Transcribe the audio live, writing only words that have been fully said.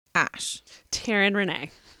Ash. Taryn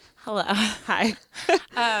Renee. Hello. Hi.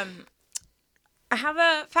 I have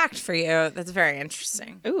a fact for you that's very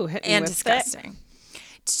interesting. Ooh, hit me and with disgusting.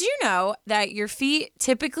 Did you know that your feet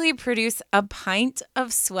typically produce a pint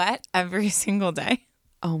of sweat every single day?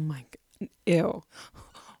 Oh my God. Ew.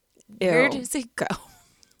 Where does it go?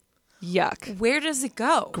 Yuck. Where does it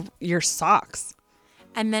go? Your socks.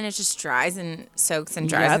 And then it just dries and soaks and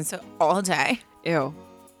dries and soaks all day. Ew.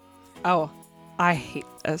 Oh, I hate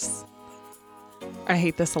this. I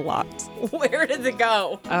hate this a lot. Where does it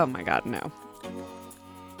go? Oh my God, no.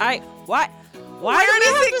 What? Why Where do we does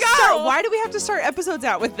have it to go? start? Why do we have to start episodes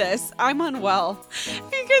out with this? I'm unwell.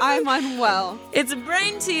 Because I'm unwell. it's a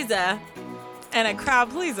brain teaser and a crowd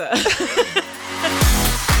pleaser.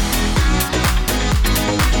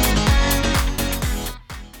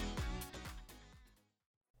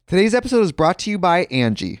 Today's episode is brought to you by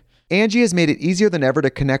Angie. Angie has made it easier than ever to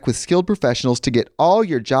connect with skilled professionals to get all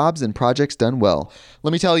your jobs and projects done well.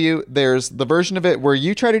 Let me tell you, there's the version of it where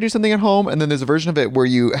you try to do something at home, and then there's a version of it where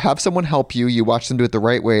you have someone help you, you watch them do it the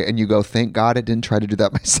right way, and you go, thank God I didn't try to do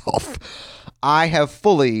that myself. I have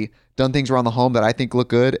fully done things around the home that I think look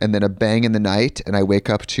good, and then a bang in the night, and I wake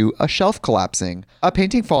up to a shelf collapsing, a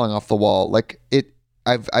painting falling off the wall.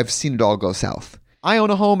 I've seen it all go south. I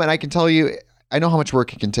own a home, and I can tell you, I know how much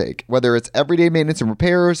work it can take. Whether it's everyday maintenance and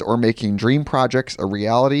repairs or making dream projects a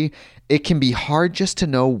reality, it can be hard just to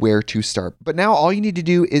know where to start. But now all you need to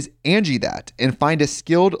do is Angie that and find a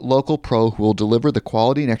skilled local pro who will deliver the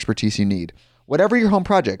quality and expertise you need. Whatever your home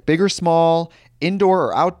project, big or small, indoor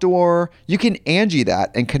or outdoor, you can Angie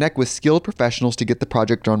that and connect with skilled professionals to get the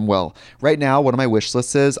project done well. Right now, one of my wish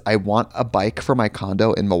lists is I want a bike for my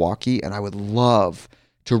condo in Milwaukee, and I would love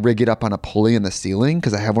to rig it up on a pulley in the ceiling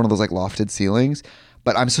because I have one of those like lofted ceilings,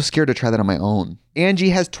 but I'm so scared to try that on my own.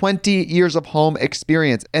 Angie has 20 years of home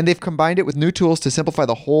experience, and they've combined it with new tools to simplify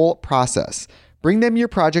the whole process. Bring them your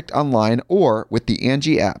project online or with the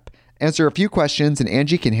Angie app. Answer a few questions and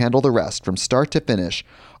Angie can handle the rest from start to finish,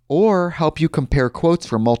 or help you compare quotes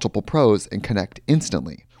from multiple pros and connect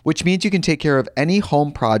instantly, which means you can take care of any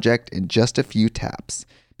home project in just a few taps.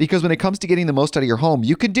 Because when it comes to getting the most out of your home,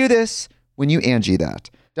 you can do this when you Angie that.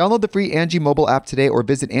 Download the free Angie mobile app today or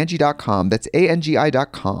visit Angie.com. That's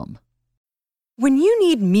ANGI.com. When you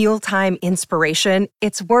need mealtime inspiration,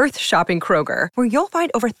 it's worth shopping Kroger, where you'll find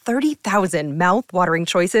over 30,000 mouth-watering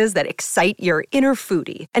choices that excite your inner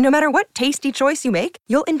foodie. And no matter what tasty choice you make,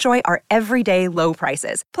 you'll enjoy our everyday low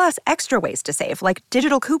prices, plus extra ways to save, like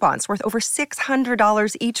digital coupons worth over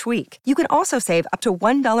 $600 each week. You can also save up to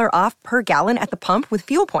 $1 off per gallon at the pump with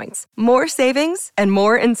fuel points. More savings and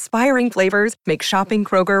more inspiring flavors make shopping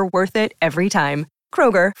Kroger worth it every time.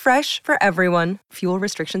 Kroger, fresh for everyone. Fuel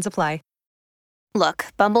restrictions apply. Look,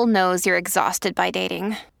 Bumble knows you're exhausted by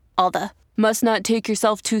dating. All the, must not take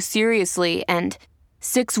yourself too seriously, and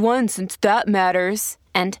 6'1" since that matters,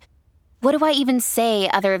 and what do I even say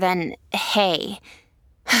other than, hey?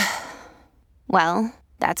 Well,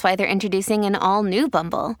 that's why they're introducing an all-new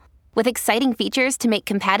Bumble, with exciting features to make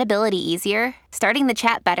compatibility easier, starting the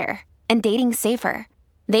chat better, and dating safer.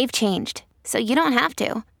 They've changed, so you don't have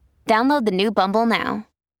to. Download the new Bumble now.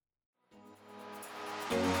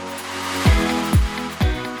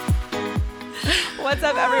 What's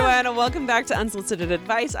up, everyone? Welcome back to Unsolicited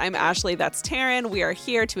Advice. I'm Ashley. That's Taryn. We are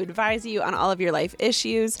here to advise you on all of your life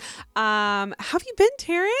issues. How have you been,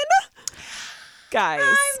 Taryn? Guys.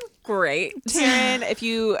 I'm great. Taryn, if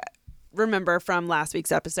you remember from last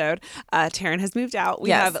week's episode, Taryn has moved out.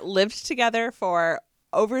 We have lived together for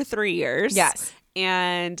over 3 years. Yes.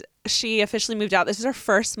 And she officially moved out. This is our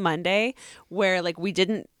first Monday where we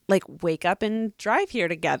didn't wake up and drive here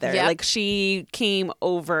together. Yep. She came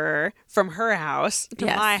over from her house to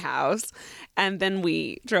my house, and then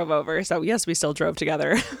we drove over. So yes, we still drove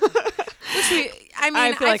together.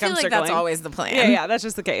 I feel like that's always the plan. Yeah, that's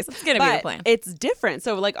just the case. It's gonna be the plan. It's different.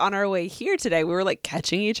 So on our way here today, we were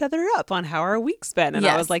catching each other up on how our week's been, and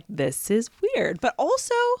I was like, this is weird, but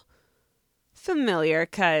also familiar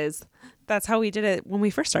because that's how we did it when we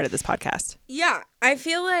first started this podcast. Yeah, I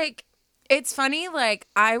feel like it's funny.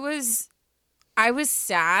 I was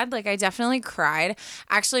sad. I definitely cried.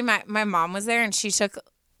 Actually, my mom was there and she took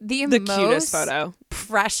the most cutest photo,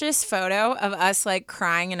 precious photo of us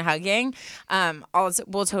crying and hugging.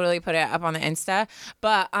 We'll totally put it up on the Insta.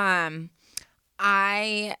 But I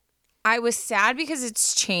was sad because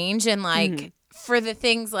it's changed and for the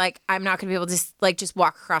things I'm not gonna be able to just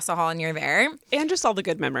walk across the hall and you're there, and just all the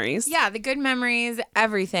good memories. Yeah, the good memories,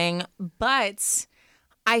 everything. But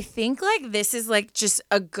I think this is just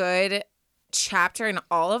a good chapter in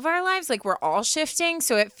all of our lives. Like we're all shifting,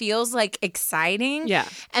 so it feels like exciting. Yeah.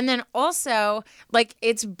 And then also like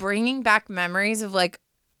it's bringing back memories of like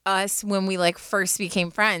us when we like first became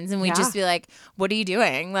friends, and we Yeah. just be like, what are you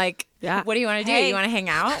doing? Like, Yeah. what do you want to do? Hey. You want to hang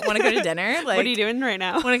out? Want to go to dinner? Like, What are you doing right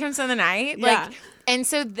now? want to come spend the night? Yeah. Like, and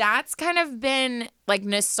so that's kind of been like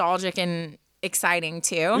nostalgic and exciting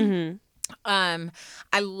too.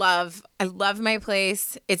 I love my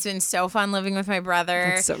place. It's been so fun living with my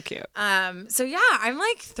brother. It's so cute. So yeah, I'm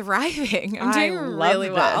like thriving. I'm I doing love really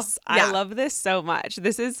well. this. Yeah. I love this so much.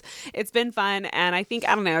 It's been fun. And I think,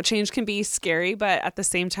 I don't know, change can be scary, but at the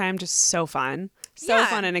same time, just so fun. So Yeah.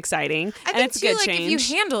 fun and exciting. I and think it's too, good like change. if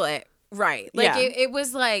you handle it right, like Yeah. it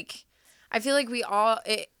was like, I feel like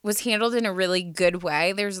it was handled in a really good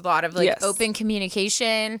way. There's a lot of like Yes. open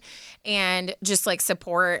communication and just like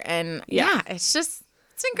support, and yeah, it's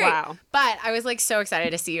been great. Wow. But I was like so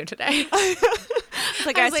excited to see you today. It's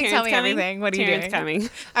like, I was guys, like, Taryn's tell me coming. everything. What are you Taryn's doing? coming.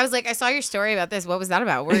 I was like, I saw your story about this. What was that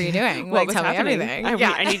about? What were you doing? What Like, was tell happening? me everything.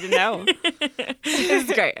 I need to know. It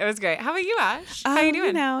was great. It was great. How about you, Ash? How you doing?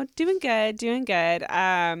 You know, doing good.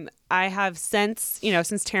 I have since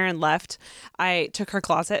Taryn left, I took her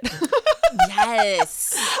closet.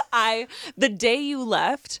 Yes. The day you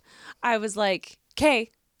left, I was like, okay,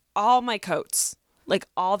 all my coats, like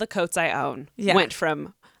all the coats I own went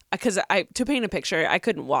from, because to paint a picture, I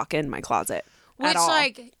couldn't walk in my closet. Which, at all.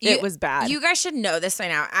 like, it was bad. You guys should know this by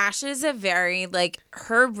now. Ash is a very, like,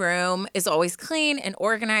 her room is always clean and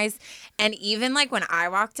organized. And even, like, when I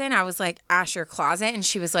walked in, I was like, Ash, your closet. And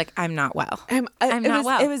she was like, I'm not well. I'm not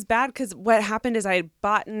well. It was bad because what happened is I had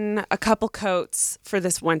bought a couple coats for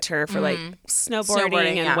this winter for like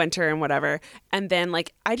snowboarding and winter and whatever. And then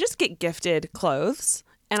like I just get gifted clothes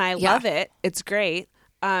and I love it. It's great.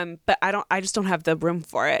 But I just don't have the room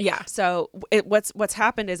for it. Yeah. So what's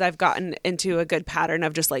happened is I've gotten into a good pattern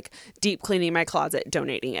of just like deep cleaning my closet,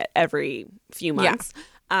 donating it every few months.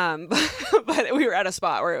 But we were at a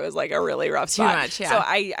spot where it was like a really rough spot. Too much, yeah. So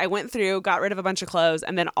I went through, got rid of a bunch of clothes,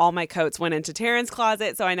 and then all my coats went into Taryn's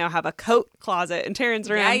closet. So I now have a coat closet in Taryn's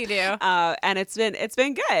room. Yeah, you do. And it's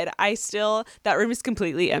been good. That room is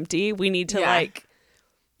completely empty. We need to like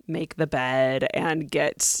make the bed and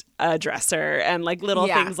get a dresser and like little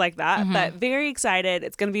things like that. But very excited.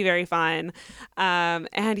 It's going to be very fun.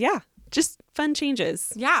 And yeah, just fun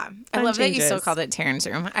changes. Yeah. I Fun love that you still changes. called it Taryn's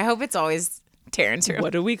room. I hope it's always Taryn's room.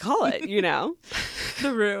 What do we call it? You know?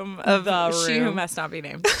 The room of The she who room. must not be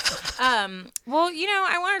named. Well,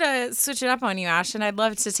 I wanted to switch it up on you, Ash, and I'd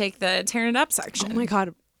love to take the tearing it up section. Oh my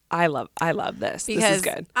God. I love this. Because this is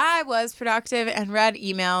good. I was productive and read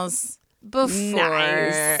emails before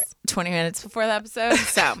Nice. 20 minutes before the episode.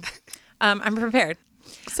 So I'm prepared.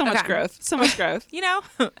 So much Okay. growth. So much growth.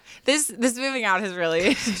 This moving out has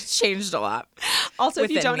really changed a lot. Also,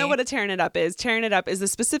 if you within don't know me. what a Tearing It Up is a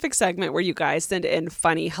specific segment where you guys send in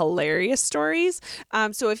funny, hilarious stories.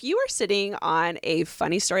 So if you are sitting on a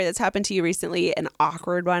funny story that's happened to you recently, an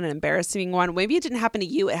awkward one, an embarrassing one, maybe it didn't happen to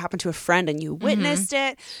you, it happened to a friend and you witnessed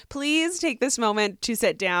it, please take this moment to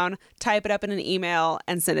sit down, type it up in an email,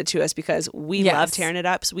 and send it to us because we Yes. love Tearing It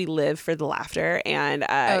Ups. We live for the laughter and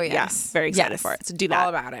very excited for it. So do that. All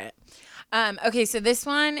about it. Okay, so this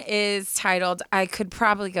one is titled "I Could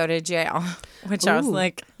Probably Go to Jail," which I was Ooh.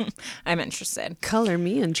 like, I'm interested. Color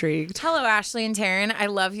me intrigued. Hello, Ashley and Taryn. I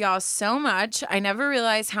love y'all so much. I never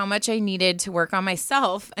realized how much I needed to work on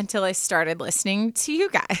myself until I started listening to you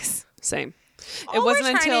guys. Same. All we're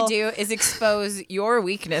trying to do is expose your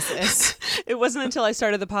weaknesses. It wasn't until I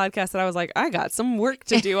started the podcast that I was like, I got some work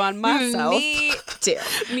to do on myself. Me too.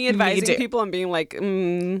 Me advising too. people and being like,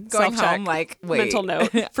 Going self-check. home like, wait, mental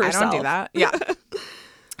note for I yourself. don't do that. Yeah.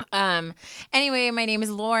 Anyway, my name is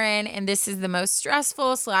Lauren, and this is the most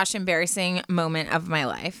stressful / embarrassing moment of my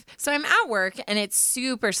life. So I'm at work, and it's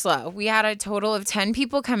super slow. We had a total of 10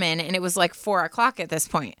 people come in, and it was like 4 o'clock at this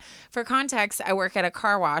point. For context, I work at a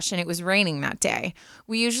car wash, and it was raining that day.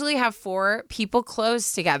 We usually have 4 people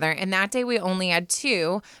closed together, and that day we only had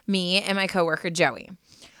 2, me and my coworker Joey.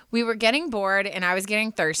 We were getting bored and I was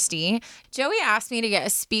getting thirsty. Joey asked me to get a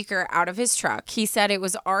speaker out of his truck. He said it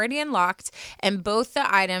was already unlocked and both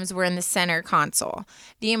the items were in the center console.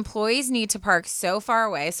 The employees need to park so far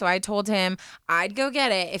away, so I told him I'd go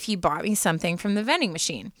get it if he bought me something from the vending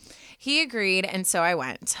machine. He agreed, and so I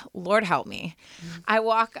went. Lord help me. I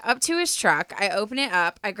walk up to his truck. I open it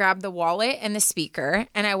up. I grab the wallet and the speaker,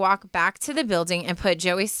 and I walk back to the building and put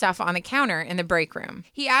Joey's stuff on the counter in the break room.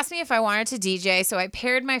 He asked me if I wanted to DJ, so I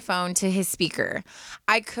paired my phone to his speaker.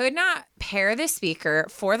 I could not pair the speaker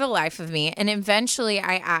for the life of me, and eventually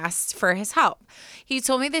I asked for his help. He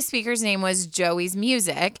told me the speaker's name was Joey's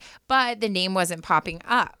Music, but the name wasn't popping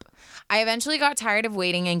up. I eventually got tired of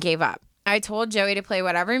waiting and gave up. I told Joey to play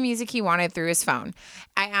whatever music he wanted through his phone.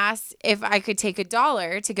 I asked if I could take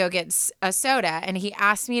 $1 to go get a soda, and he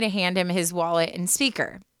asked me to hand him his wallet and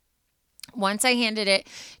speaker. Once I handed it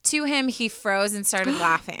to him, he froze and started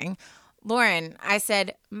laughing. Lauren, I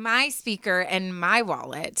said, my speaker and my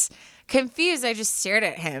wallet. Confused, I just stared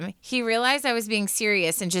at him. He realized I was being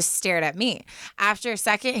serious and just stared at me. After a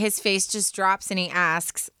second, his face just drops and he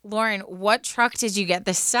asks, Lauren, what truck did you get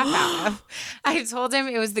this stuff out of? I told him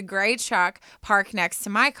it was the gray truck parked next to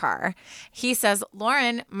my car. He says,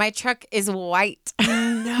 Lauren, my truck is white.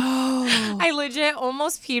 No. I legit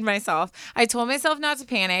almost peed myself. I told myself not to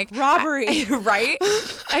panic. Robbery. Right?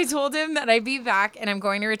 I told him that I'd be back and I'm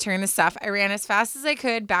going to return the stuff. I ran as fast as I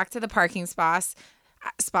could back to the parking spots.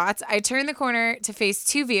 I turned the corner to face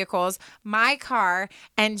 2 vehicles, my car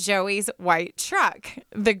and Joey's white truck.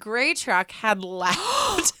 The gray truck had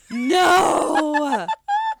left. No.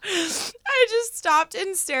 I just stopped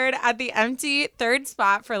and stared at the empty third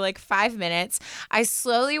spot for like 5 minutes. I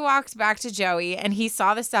slowly walked back to Joey and he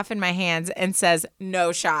saw the stuff in my hands and says,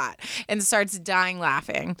 no shot, and starts dying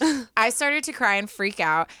laughing. I started to cry and freak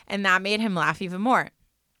out, and that made him laugh even more.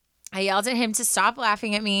 I yelled at him to stop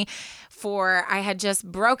laughing at me, for I had just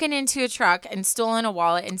broken into a truck and stolen a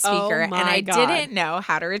wallet and speaker, and I didn't know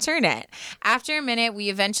how to return it. After a minute, we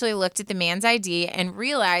eventually looked at the man's ID and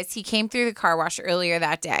realized he came through the car wash earlier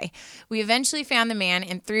that day. We eventually found the man,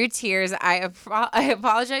 and through tears, I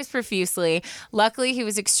apologized profusely. Luckily, he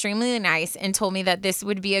was extremely nice and told me that this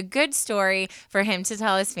would be a good story for him to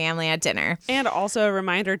tell his family at dinner. And also a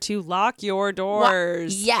reminder to lock your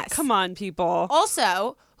doors. Yes. Come on, people.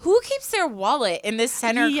 Also, who keeps their wallet in this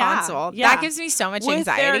center console? Yeah. That gives me so much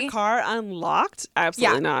anxiety. With their car unlocked?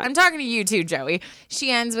 Absolutely not. I'm talking to you too, Joey. She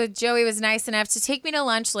ends with, Joey was nice enough to take me to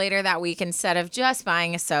lunch later that week instead of just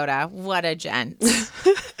buying a soda. What a gent.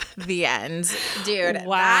 The end. Dude.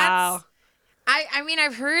 Wow. I mean,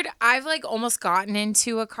 I've like almost gotten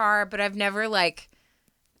into a car, but I've never like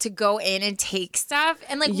to go in and take stuff.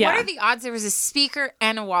 And like, what are the odds there was a speaker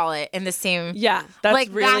and a wallet in the same? Yeah, that's like,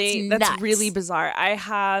 really that's that's really bizarre. I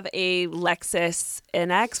have a Lexus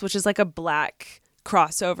NX, which is like a black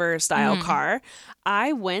crossover style car.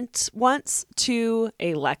 I went once to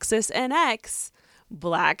a Lexus NX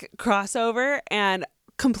black crossover and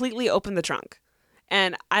completely opened the trunk.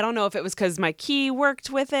 And I don't know if it was because my key worked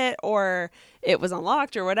with it or it was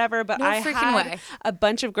unlocked or whatever, but I had a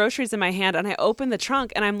bunch of groceries in my hand and I opened the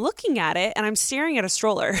trunk and I'm looking at it and I'm staring at a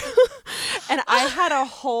stroller. And I had a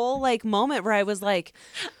whole like moment where I was like,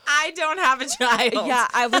 I don't have a child. Yeah,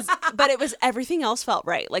 I was, but it was, everything else felt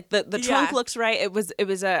right. Like the trunk looks right.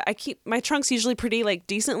 I keep, my trunk's usually pretty like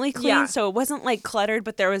decently clean. So it wasn't like cluttered,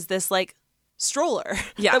 but there was this like stroller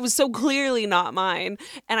that was so clearly not mine.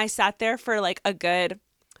 And I sat there for like a good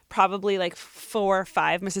probably like 4 or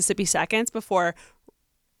 5 Mississippi seconds before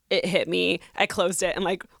it hit me. I closed it and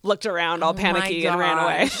like looked around all panicky and ran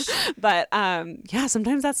away. But yeah,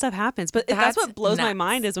 sometimes that stuff happens. But that's what blows my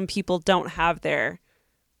mind is when people don't have their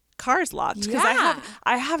cars locked, because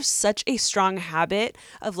I have such a strong habit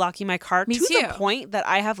of locking my car to the point that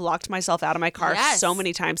I have locked myself out of my car so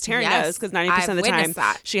many times. Taryn knows, because 90% of the time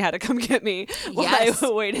she had to come get me while I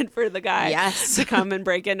waited for the guy to come and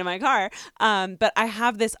break into my car. But I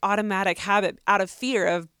have this automatic habit out of fear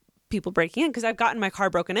of people breaking in, because I've gotten my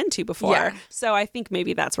car broken into before. So I think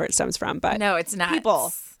maybe that's where it stems from. But no, it's not.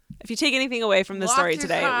 People, if you take anything away from the story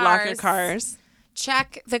today, lock your cars.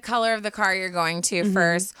 Check the color of the car you're going to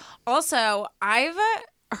first. Also, I've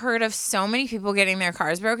heard of so many people getting their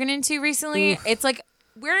cars broken into recently. Oof. It's like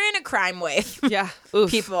we're in a crime wave. Yeah.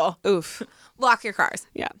 Oof. People. Oof. Lock your cars.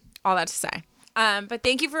 Yeah. All that to say. But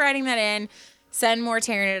thank you for writing that in. Send more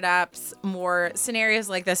tearing it ups, more scenarios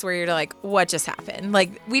like this where you're like, what just happened?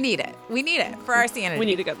 Like, we need it. We need it for our sanity. We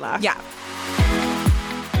need a good laugh. Yeah.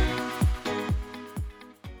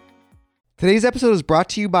 Today's episode is brought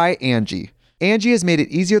to you by Angie. Angie has made it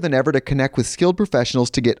easier than ever to connect with skilled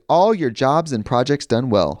professionals to get all your jobs and projects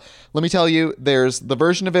done well. Let me tell you, there's the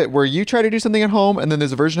version of it where you try to do something at home, and then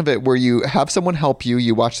there's a version of it where you have someone help you,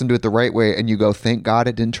 you watch them do it the right way, and you go, thank God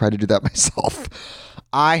I didn't try to do that myself.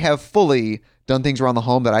 I have fully done things around the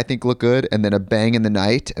home that I think look good, and then a bang in the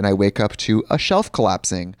night, and I wake up to a shelf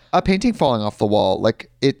collapsing, a painting falling off the wall.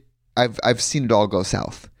 Like, I've seen it all go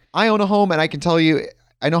south. I own a home, and I can tell you,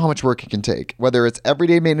 I know how much work it can take. Whether it's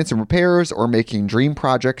everyday maintenance and repairs or making dream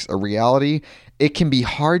projects a reality, it can be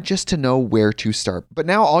hard just to know where to start. But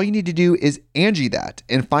now all you need to do is Angie that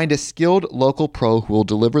and find a skilled local pro who will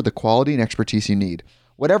deliver the quality and expertise you need.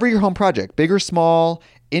 Whatever your home project, big or small,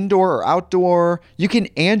 indoor or outdoor. You can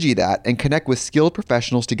Angie that and connect with skilled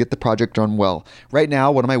professionals to get the project done well. Right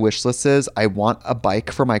now, one of my wish lists is I want a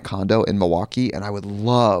bike for my condo in Milwaukee, and I would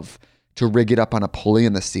love to rig it up on a pulley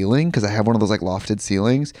in the ceiling because I have one of those like lofted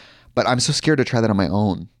ceilings, but I'm so scared to try that on my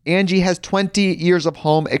own. Angie has 20 years of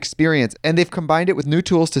home experience, and they've combined it with new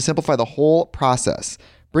tools to simplify the whole process.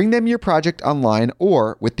 Bring them your project online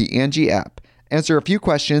or with the Angie app. Answer a few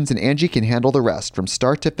questions and Angie can handle the rest from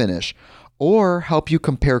start to finish, or help you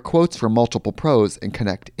compare quotes from multiple pros and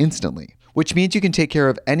connect instantly, which means you can take care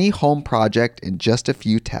of any home project in just a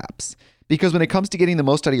few taps. Because when it comes to getting the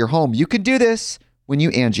most out of your home, you can do this when you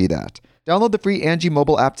Angie that. Download the free Angie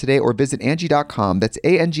mobile app today or visit Angie.com. That's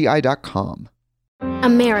ANGI.com.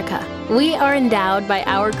 America. We are endowed by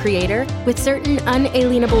our Creator with certain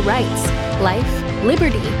unalienable rights: life,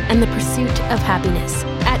 liberty, and the pursuit of happiness.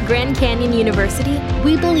 At Grand Canyon University,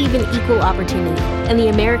 we believe in equal opportunity, and the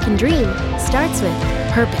American dream starts with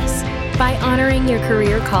purpose. By honoring your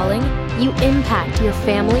career calling, you impact your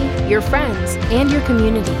family, your friends, and your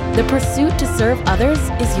community. The pursuit to serve others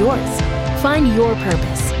is yours. Find your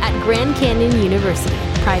purpose at Grand Canyon University.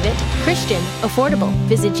 Private, Christian, affordable.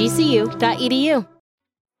 Visit gcu.edu.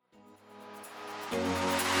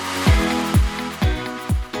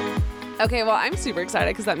 Okay, well, I'm super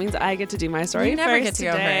excited because that means I get to do my story You never first get to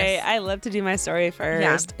go today. first. I love to do my story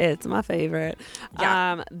first. It's my favorite.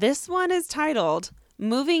 Yeah. This one is titled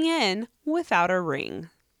Moving In Without a Ring.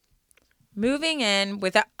 Moving in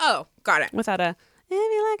without, oh, got it. Without a, if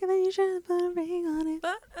you like it, then you should put a ring on it.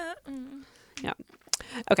 Yeah.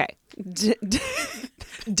 Okay.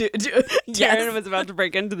 Taryn was about to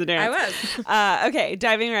break into the dance. I was. Okay,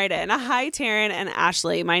 diving right in. Hi, Taryn and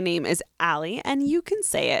Ashley. My name is Allie, and you can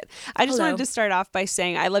say it. I just Hello. wanted to start off by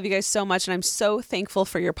saying I love you guys so much, and I'm so thankful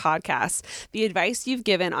for your podcast. The advice you've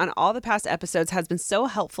given on all the past episodes has been so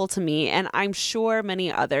helpful to me, and I'm sure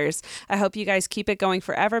many others. I hope you guys keep it going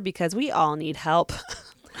forever because we all need help.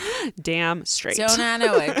 Damn straight. Don't I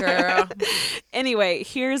know it, girl. Anyway,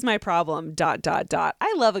 here's my problem. ...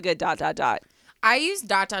 I love a good ... I use ...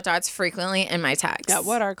 frequently in my texts. Yeah,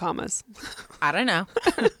 what are commas? I don't know.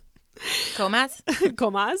 Comas?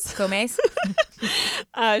 Comas? Comes?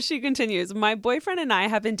 She continues, my boyfriend and I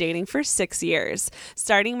have been dating for 6 years,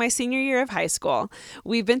 starting my senior year of high school.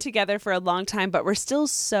 We've been together for a long time, but we're still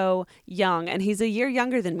so young, and he's a year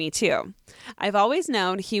younger than me, too. I've always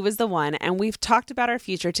known he was the one, and we've talked about our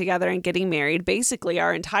future together and getting married basically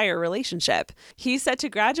our entire relationship. He's set to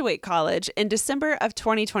graduate college in December of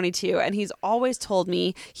 2022, and he's always told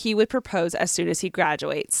me he would propose as soon as he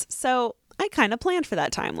graduates. So I kind of planned for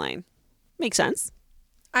that timeline. Makes sense.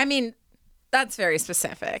 I mean, that's very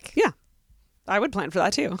specific. Yeah. I would plan for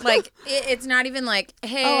that too. Like, it's not even like,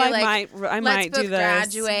 hey, I like, might let's do both this.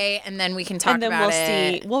 graduate and then we can talk And then about we'll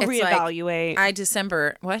it. see. We'll It's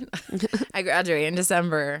reevaluate. What? I graduate in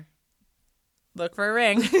December. Look for a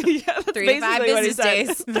ring. Yeah, that's 3 to 5 basically what he business said.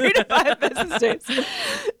 days. 3 to 5 business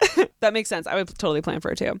days. That makes sense. I would totally plan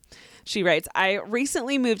for it too. She writes, I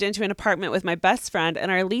recently moved into an apartment with my best friend and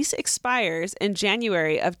our lease expires in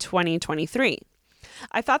January of 2023.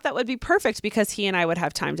 I thought that would be perfect because he and I would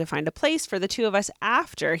have time to find a place for the two of us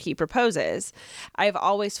after he proposes. I've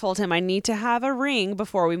always told him I need to have a ring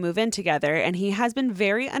before we move in together, and he has been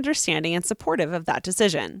very understanding and supportive of that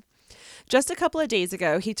decision. Just a couple of days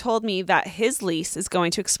ago, he told me that his lease is going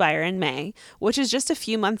to expire in May, which is just a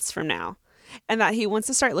few months from now, and that he wants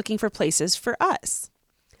to start looking for places for us.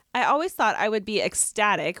 I always thought I would be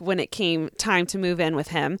ecstatic when it came time to move in with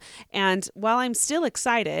him, and while I'm still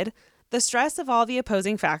excited, the stress of all the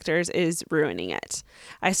opposing factors is ruining it.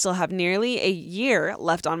 I still have nearly a year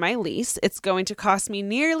left on my lease. It's going to cost me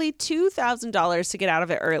nearly $2,000 to get out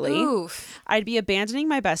of it early. Oof. I'd be abandoning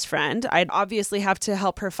my best friend. I'd obviously have to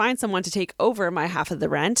help her find someone to take over my half of the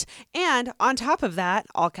rent. And on top of that,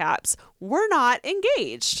 all caps, we're not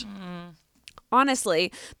engaged.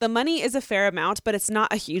 Honestly, the money is a fair amount, but it's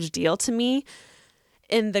not a huge deal to me.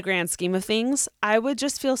 In the grand scheme of things, I would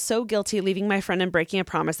just feel so guilty leaving my friend and breaking a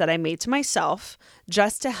promise that I made to myself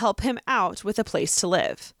just to help him out with a place to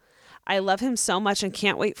live. I love him so much and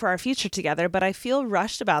can't wait for our future together, but I feel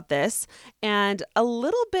rushed about this and a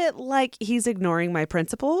little bit like he's ignoring my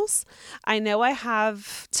principles. I know I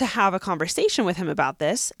have to have a conversation with him about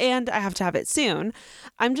this, and I have to have it soon.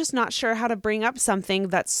 I'm just not sure how to bring up something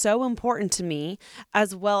that's so important to me,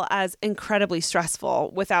 as well as incredibly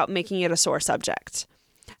stressful, without making it a sore subject.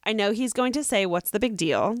 I know he's going to say, what's the big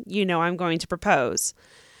deal? You know I'm going to propose.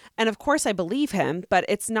 And of course I believe him, but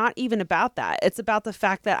it's not even about that. It's about the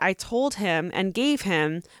fact that I told him and gave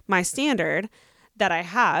him my standard that I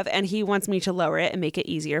have, and he wants me to lower it and make it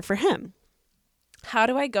easier for him. How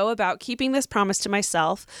do I go about keeping this promise to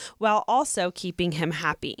myself while also keeping him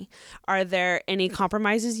happy? Are there any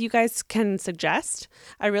compromises you guys can suggest?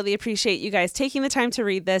 I really appreciate you guys taking the time to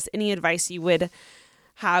read this. Any advice you would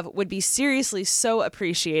have would be seriously so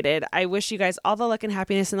appreciated. I wish you guys all the luck and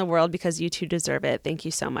happiness in the world because you two deserve it. Thank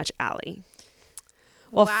you so much, Allie.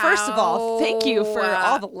 Well, first of all, thank you for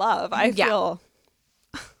all the love. I feel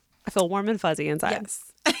warm and fuzzy inside.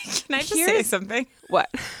 Yes. Can I just say something? What?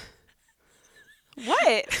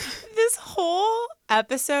 What? This whole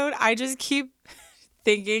episode, I just keep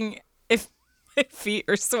thinking if my feet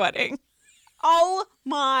are sweating. Oh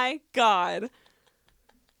my God.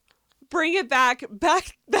 Bring it back to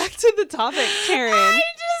the topic, Karen. I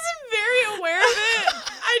just am very aware of it.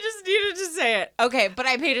 I just needed to say it. Okay, but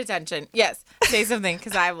I paid attention. Yes, say something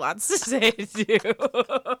because I have lots to say too.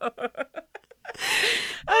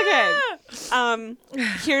 Okay.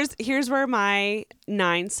 Here's where my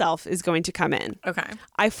 9 self is going to come in. Okay.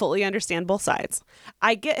 I fully understand both sides.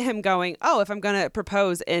 I get him going, if I'm going to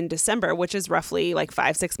propose in December, which is roughly like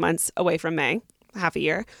 5-6 months away from May, half a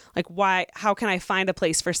year, like how can I find a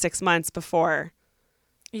place for 6 months before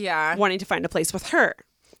wanting to find a place with her?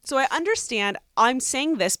 So I understand. I'm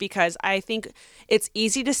saying this because I think it's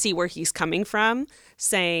easy to see where he's coming from,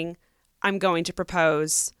 saying, I'm going to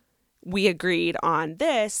propose. We agreed on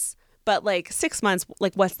this, but like 6 months,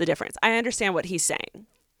 like what's the difference? I understand what he's saying.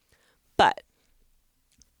 But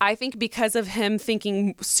I think because of him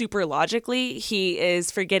thinking super logically, he is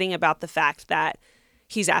forgetting about the fact that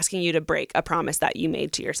he's asking you to break a promise that you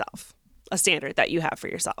made to yourself, a standard that you have for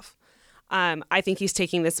yourself. I think he's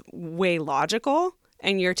taking this way logical,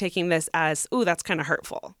 and you're taking this as, ooh, that's kind of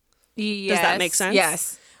hurtful. Yes. Does that make sense?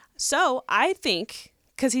 Yes. So I think,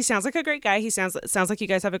 because he sounds like a great guy, he sounds like you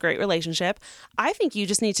guys have a great relationship, I think you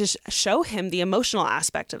just need to show him the emotional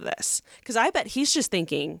aspect of this. Because I bet he's just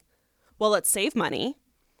thinking, well, let's save money,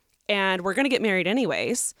 and we're going to get married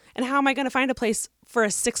anyways. And how am I going to find a place for a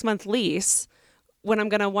 6-month lease when I'm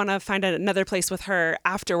going to want to find another place with her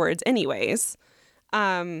afterwards anyways?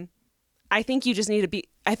 I think you just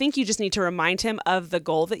need to remind him of the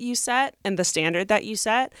goal that you set and the standard that you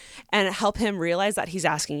set, and help him realize that he's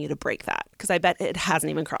asking you to break that. Because I bet it hasn't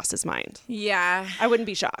even crossed his mind. Yeah. I wouldn't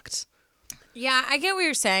be shocked. Yeah, I get what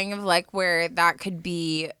you're saying of like where that could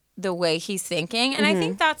be the way he's thinking. And I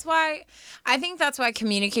think that's why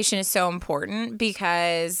communication is so important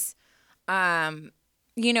because and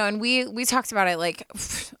we talked about it like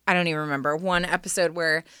I don't even remember one episode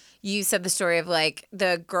where you said the story of like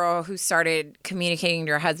the girl who started communicating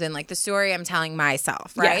to her husband, like the story I'm telling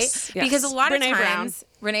myself, right? Yes. Because a lot Brene of times,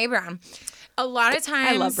 Brene Brown. A lot of times,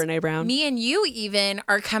 I love Brene Brown. Me and you even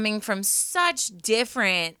are coming from such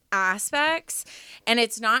different aspects. And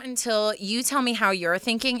it's not until you tell me how you're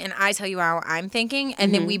thinking and I tell you how I'm thinking.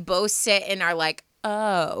 And then we both sit and are like,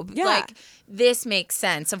 oh, like this makes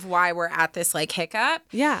sense of why we're at this like hiccup.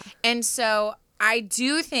 Yeah. And so I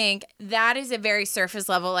do think that is a very surface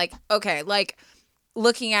level, like, okay, like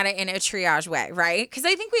looking at it in a triage way, right? Because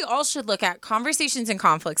I think we all should look at conversations and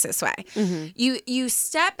conflicts this way. You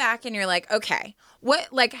step back and you're like, okay,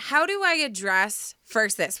 how do I address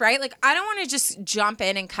first this, right? Like, I don't want to just jump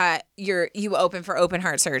in and cut you open for open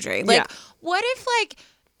heart surgery. Like, what if like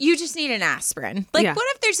you just need an aspirin? Like,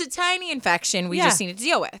 what if there's a tiny infection we just need to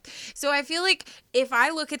deal with? So I feel like if I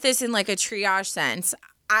look at this in like a triage sense,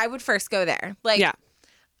 I would first go there. Like,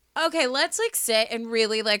 okay, let's like sit and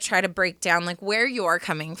really like try to break down like where you're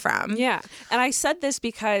coming from. Yeah. And I said this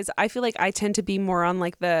because I feel like I tend to be more on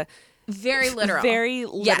like the very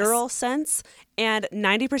literal sense. And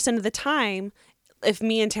 90% of the time, if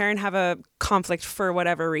me and Taryn have a conflict for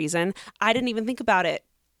whatever reason, I didn't even think about it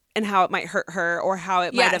and how it might hurt her or how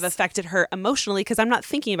it might have affected her emotionally because I'm not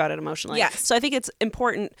thinking about it emotionally. Yes. So I think it's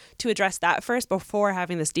important to address that first before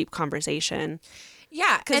having this deep conversation.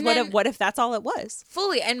 Yeah. Because what if that's all it was?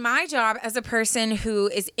 Fully. And my job as a person who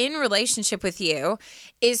is in relationship with you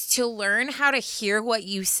is to learn how to hear what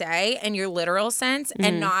you say in your literal sense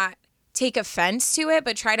and not take offense to it,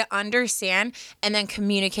 but try to understand and then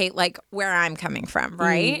communicate like where I'm coming from,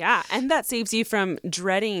 right? Yeah. And that saves you from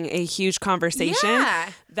dreading a huge conversation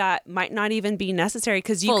that might not even be necessary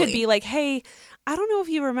because you could be like, hey, I don't know if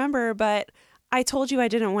you remember, but I told you I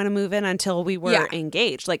didn't want to move in until we were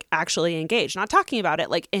engaged, like actually engaged, not talking about it,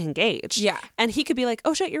 like engaged. Yeah. And he could be like,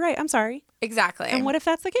 oh shit, you're right. I'm sorry. Exactly. And what if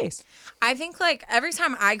that's the case? I think like every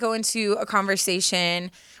time I go into a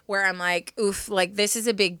conversation where I'm like, oof, like this is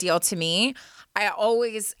a big deal to me, I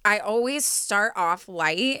always start off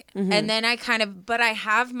light and then but I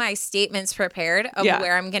have my statements prepared of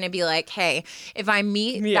where I'm going to be like, hey, if I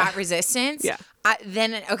meet that resistance,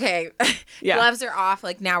 Then okay, Yeah. gloves are off.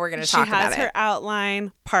 Like now we're gonna She talk has about her it,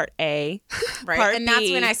 outline, part A, right? part And that's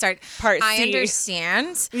B, when I start. part I C.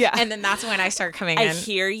 understand. Yeah. And then that's when I start coming I in.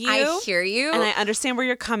 hear you. I hear you. And I understand where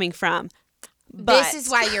you're coming from. But This is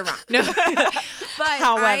why you're wrong. No. But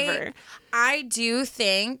However. I do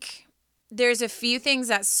think there's a few things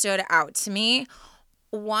that stood out to me.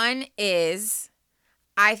 One is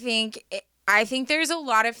I think there's a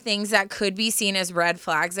lot of things that could be seen as red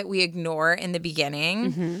flags that we ignore in the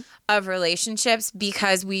beginning of relationships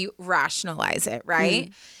because we rationalize it,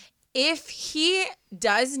 right? If he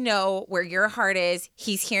does know where your heart is,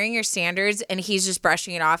 he's hearing your standards and he's just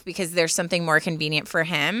brushing it off because there's something more convenient for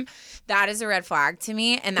him, that is a red flag to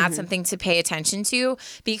me. And that's something to pay attention to,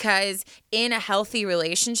 because in a healthy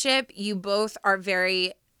relationship, you both are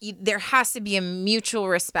there has to be a mutual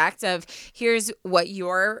respect of here's what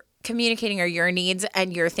you're communicating are your needs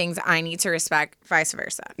and your things I need to respect, vice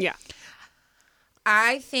versa. Yeah.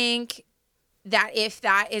 I think that if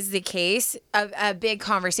that is the case, a big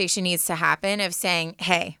conversation needs to happen of saying,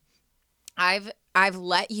 hey, I've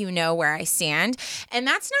let you know where I stand. And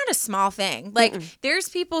that's not a small thing. Like there's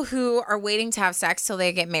people who are waiting to have sex till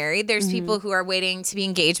they get married. There's people who are waiting to be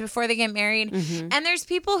engaged before they get married. And there's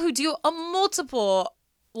people who do a multiple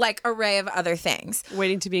array of other things.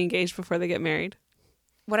 Waiting to be engaged before they get married.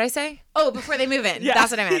 What'd I say? Oh, before they move in. Yeah.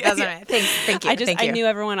 That's what I meant. That's what I meant. Thank you. I knew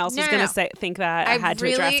everyone else was No, going no. to think that. I had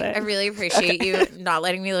to address it. I really appreciate you not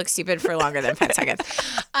letting me look stupid for longer than 5 seconds.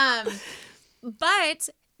 But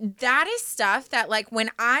that is stuff that when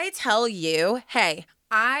I tell you, hey,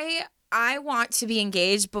 I want to be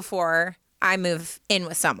engaged before I move in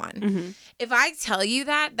with someone. If I tell you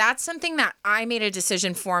that, that's something that I made a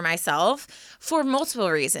decision for myself for multiple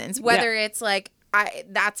reasons. Whether it's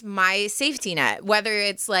that's my safety net, whether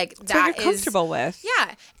it's what you're comfortable with.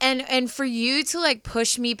 Yeah. And for you to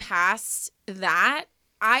push me past that,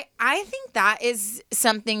 I think that is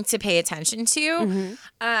something to pay attention to.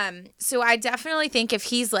 So I definitely think if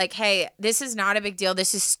he's like, hey, this is not a big deal,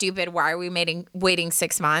 this is stupid, why are we waiting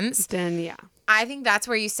 6 months? Then yeah. I think that's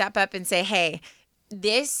where you step up and say, hey,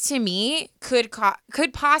 this to me could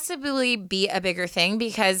possibly be a bigger thing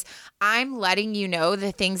because I'm letting you know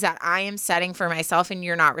the things that I am setting for myself and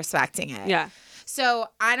you're not respecting it. Yeah. So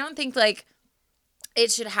I don't think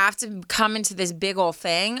it should have to come into this big old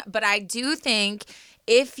thing, but I do think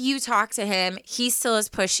if you talk to him, he still is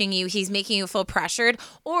pushing you, he's making you feel pressured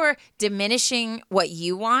or diminishing what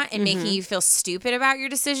you want and making you feel stupid about your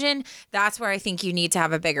decision, that's where I think you need to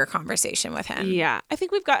have a bigger conversation with him. Yeah. I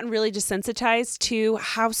think we've gotten really desensitized to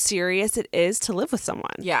how serious it is to live with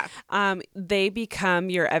someone. Yeah. They become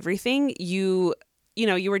your everything. You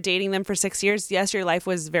were dating them for 6 years. Yes, your life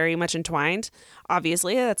was very much entwined.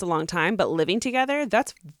 Obviously, that's a long time, but living together,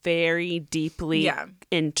 that's very deeply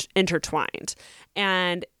intertwined.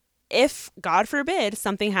 And if, God forbid,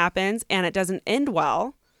 something happens and it doesn't end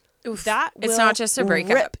well, that It's will not just a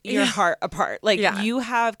breakup. rip your heart apart. You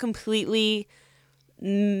have completely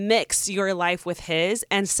mixed your life with his,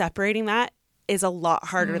 and separating that is a lot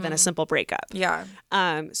harder than a simple breakup. Yeah.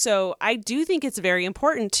 So I do think it's very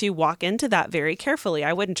important to walk into that very carefully.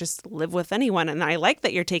 I wouldn't just live with anyone. And I like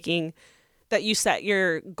that that you set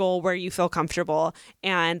your goal where you feel comfortable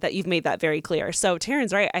and that you've made that very clear. So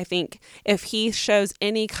Taryn's right. I think if he shows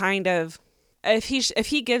any kind of, if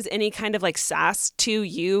he gives any kind of sass to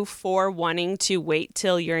you for wanting to wait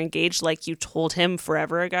till you're engaged like you told him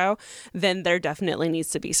forever ago, then there definitely needs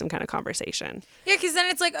to be some kind of conversation. Yeah, because then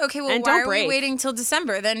it's okay, well, And why don't are break. we waiting till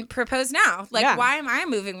December? Then propose now. Yeah. Why am I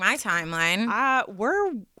moving my timeline?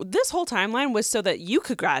 This whole timeline was so that you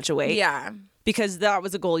could graduate. Yeah. Because that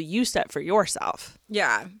was a goal you set for yourself.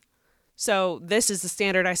 Yeah. So this is the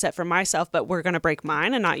standard I set for myself, but we're going to break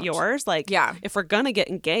mine and not yours. Yeah. If we're going to get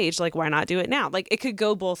engaged, why not do it now? It could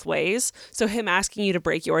go both ways. So him asking you to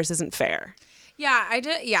break yours isn't fair. Yeah,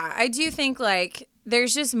 I do think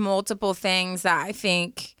there's just multiple things that I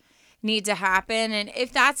think need to happen. And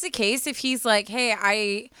if that's the case, if he's like,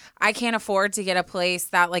 hey, I can't afford to get a place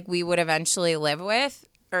that we would eventually live with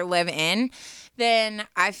or live in, then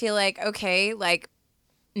I feel okay,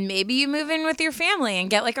 maybe you move in with your family and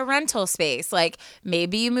get a rental space.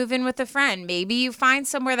 Maybe you move in with a friend. Maybe you find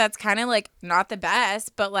somewhere that's kind of not the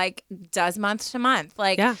best, but does month to month.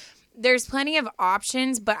 There's plenty of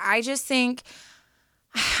options, but I just think,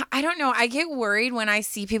 I don't know. I get worried when I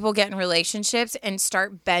see people get in relationships and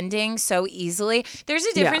start bending so easily. There's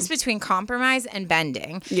a difference between compromise and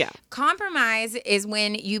bending. Yeah. Compromise is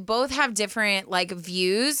when you both have different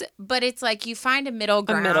views, but it's you find a middle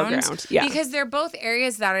ground. Yeah. Because they're both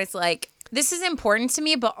areas that it's this is important to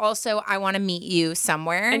me, but also I want to meet you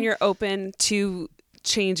somewhere. And you're open to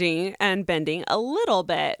changing and bending a little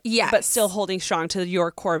bit, Yes. but still holding strong to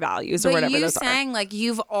your core values or But whatever you those are. saying like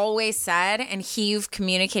you've always said, and you've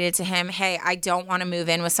communicated to him, hey, I don't want to move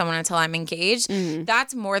in with someone until I'm engaged.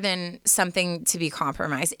 That's more than something to be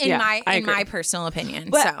compromised in I agree. my personal opinion.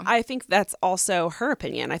 But so I think that's also her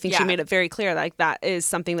opinion. I think she Yeah. made it very clear like that is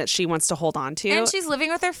something that she wants to hold on to. and she's living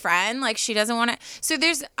with her friend. Like she doesn't want to. So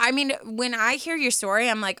when I hear your story,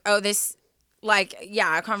 I'm like, oh, this. Like,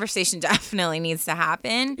 yeah, a conversation definitely needs to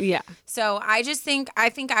happen. Yeah. So I think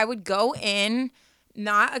I would go in,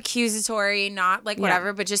 not accusatory, not like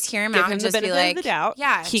whatever, but just hear him Give out him and the just be benefit like, of the doubt.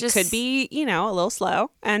 yeah, He just could be, a little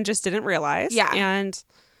slow and just didn't realize. Yeah. And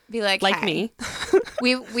be like like hey,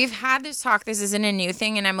 me. we've had this talk. This isn't a new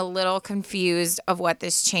thing, and I'm a little confused of what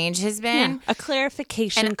this change has been. A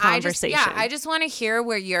clarification And conversation. I just want to hear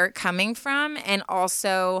where you're coming from, and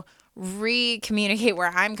also re-communicate where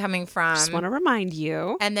I'm coming from. just want to remind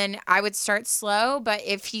you. And then I would start slow, but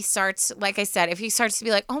if he starts, like I said, if he starts to be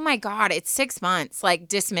like, oh my God, it's 6 months, like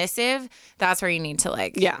dismissive, that's where you need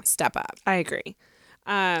to step up. I agree.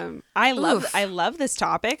 I love this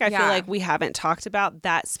topic. I feel Yeah. like we haven't talked about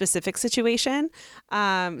that specific situation.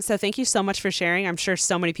 So thank you so much for sharing. I'm sure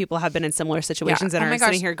so many people have been in similar situations and Oh are my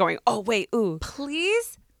sitting gosh. here going, oh, wait, ooh.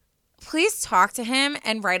 Please talk to him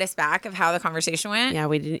and write us back of how the conversation went. Yeah,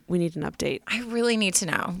 we need an update. I really need to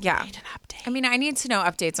know. Yeah. Need an update. I mean, I need to know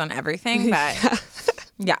updates on everything, but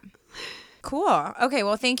yeah. Cool. Okay.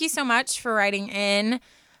 Well, thank you so much for writing in,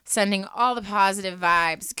 sending all the positive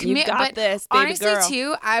vibes. You got but this, baby honestly, girl.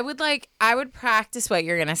 too, I would practice what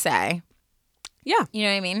you're going to say. Yeah. You know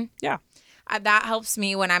what I mean? Yeah. That helps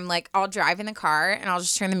me when I'm like, I'll drive in the car and I'll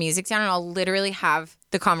just turn the music down and I'll literally have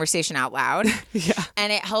the conversation out loud. Yeah.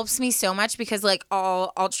 And it helps me so much because like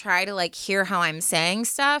I'll try to like hear how I'm saying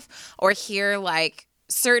stuff or hear like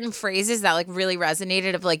certain phrases that like really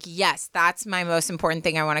resonated of like, yes, that's my most important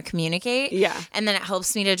thing I want to communicate. Yeah. And then it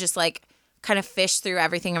helps me to just like kind of fish through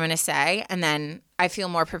everything I'm going to say. And then I feel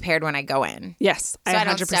more prepared when I go in. Yes. So I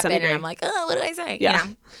don't step in agree. and I'm like, oh, what do I say? Yeah. You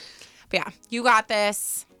know? But yeah, you got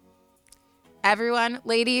this. Everyone,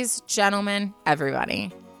 ladies, gentlemen,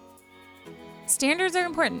 everybody. Standards are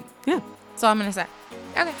important. Yeah. That's all I'm going to say.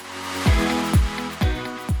 Okay.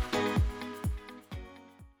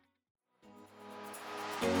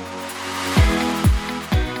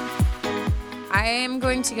 I am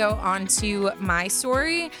going to go on to my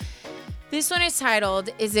story. This one is titled,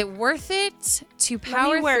 Is It Worth It to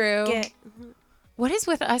Power Through? What is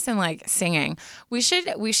with us and like singing? We should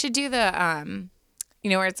do the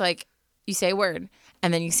where it's like you say a word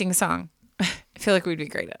and then you sing a song. I feel like we'd be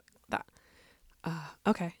great at that.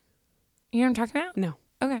 Okay. You know what I'm talking about? No.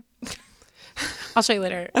 Okay. I'll show you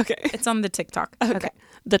later. Okay. It's on the TikTok. Okay.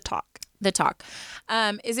 The talk. The talk.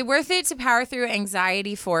 Is it worth it to power through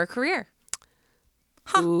anxiety for a career?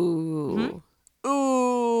 Ooh.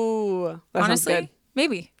 Ooh. That Honestly, sounds good.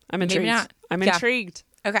 maybe. I'm intrigued. Maybe not. I'm Yeah. intrigued.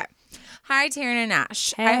 Okay. Hi, Taryn and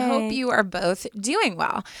Ash. I hope Hey. you are both doing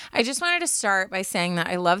well. I just wanted to start by saying that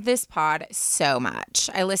I love this pod so much.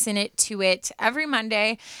 I listen to it every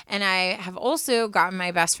Monday, and I have also gotten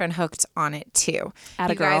my best friend hooked on it too.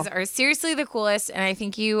 Atta You girl. guys are seriously the coolest, and I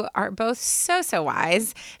think you are both so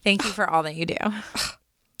wise. Thank you for all that you do.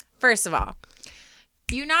 First of all,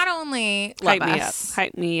 you not only love Hype me up. us,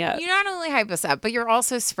 Hype me up. you not only hype us up, but you're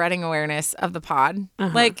also spreading awareness of the pod.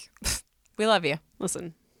 Like, we love you.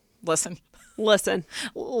 Listen. Listen,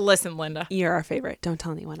 Linda. You're our favorite. Don't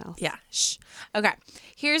tell anyone else. Yeah. Shh. Okay.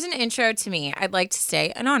 Here's an intro to me. I'd like to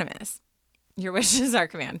stay anonymous. Your wish is our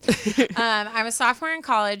command. I'm a sophomore in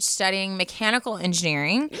college studying mechanical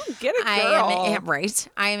engineering. Get it, girl. Right.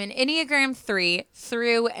 I am an Enneagram 3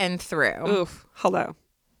 through and through. Oof. Hello.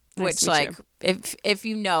 Nice which, to meet like, you. if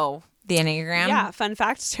you know the Enneagram. Yeah, fun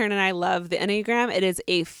fact, Taryn and I love the Enneagram. It is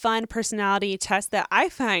a fun personality test that I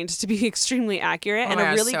find to be extremely accurate and my a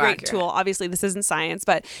gosh, really so great accurate. tool. Obviously, this isn't science,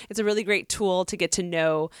 but it's a really great tool to get to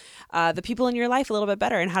know the people in your life a little bit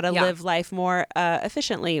better and how to Yeah. live life more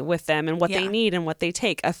efficiently with them and what they Yeah. need and what they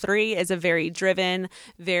take. A 3 is a very driven,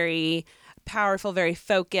 very powerful, very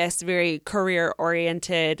focused, very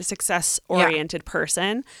career-oriented, success-oriented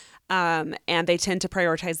person. And they tend to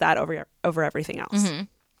prioritize that over everything else.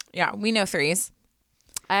 Yeah. We know 3s.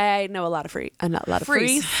 I know a lot of freeze. Not a lot of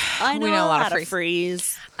freeze. I know, We know a lot of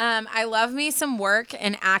freeze. I love me some work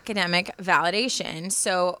and academic validation.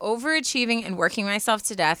 So overachieving and working myself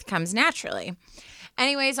to death comes naturally.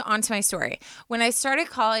 Anyways, on to my story. When I started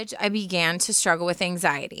college, I began to struggle with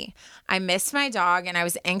anxiety. I missed my dog and I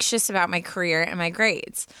was anxious about my career and my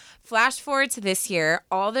grades. Flash forward to this year,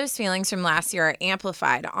 all those feelings from last year are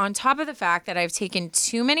amplified on top of the fact that I've taken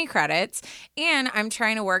too many credits and I'm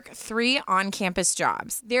trying to work 3 on-campus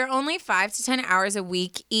jobs. They're only 5 to 10 hours a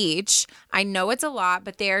week each. I know it's a lot,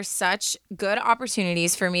 but they are such good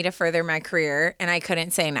opportunities for me to further my career, and I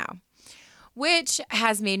couldn't say no, which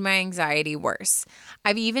has made my anxiety worse.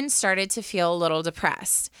 I've even started to feel a little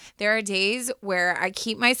depressed. There are days where I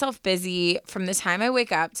keep myself busy from the time I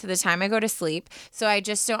wake up to the time I go to sleep, so I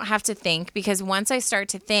just don't have to think, because once I start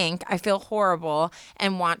to think, I feel horrible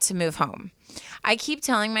and want to move home. I keep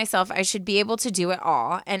telling myself I should be able to do it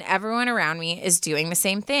all, and everyone around me is doing the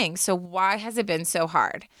same thing. So why has it been so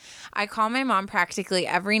hard? I call my mom practically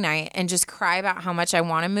every night and just cry about how much I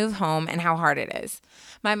want to move home and how hard it is.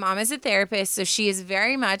 My mom is a therapist, so she is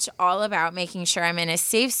very much all about making sure I'm in a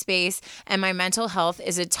safe space, and my mental health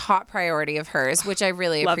is a top priority of hers, which I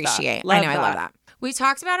really Love that. appreciate. Love I love that. that. We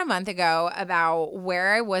talked about a month ago about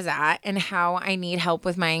where I was at and how I need help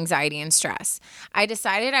with my anxiety and stress. I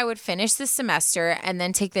decided I would finish this semester and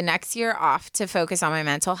then take the next year off to focus on my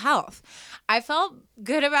mental health. I felt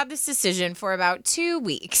good about this decision for about 2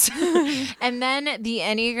 weeks, and then the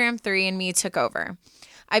Enneagram 3 in me took over.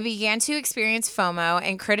 I began to experience FOMO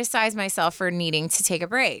and criticize myself for needing to take a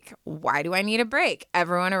break. Why do I need a break?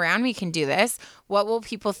 Everyone around me can do this. What will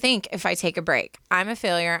people think if I take a break? I'm a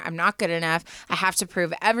failure. I'm not good enough. I have to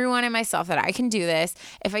prove everyone and myself that I can do this.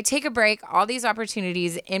 If I take a break, all these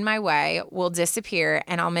opportunities in my way will disappear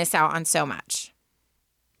and I'll miss out on so much.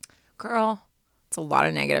 Girl, it's a lot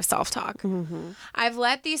of negative self-talk. I've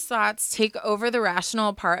let these thoughts take over the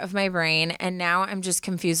rational part of my brain, and now I'm just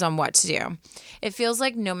confused on what to do. It feels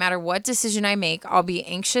like no matter what decision I make, I'll be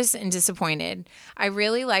anxious and disappointed. I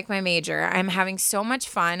really like my major. I'm having so much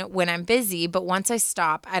fun when I'm busy, but once I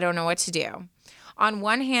stop, I don't know what to do. On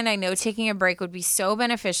one hand, I know taking a break would be so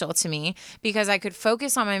beneficial to me because I could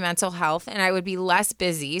focus on my mental health and I would be less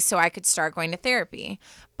busy, so I could start going to therapy.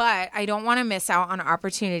 But I don't want to miss out on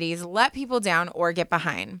opportunities, let people down, or get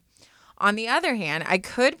behind. On the other hand, I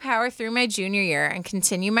could power through my junior year and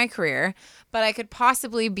continue my career, but I could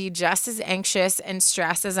possibly be just as anxious and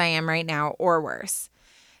stressed as I am right now, or worse.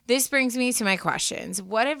 This brings me to my questions.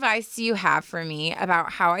 What advice do you have for me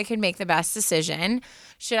about how I can make the best decision?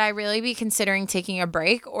 Should I really be considering taking a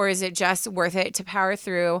break, or is it just worth it to power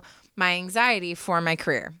through my anxiety for my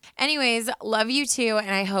career? Anyways, love you too,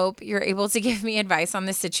 and I hope you're able to give me advice on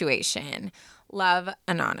this situation. Love,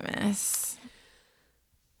 Anonymous.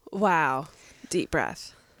 Wow. Deep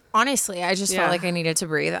breath. Honestly, I just felt like I needed to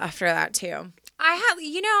breathe after that too.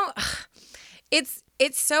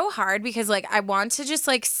 It's so hard because like I want to just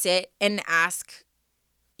like sit and ask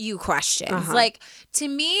you questions. Like to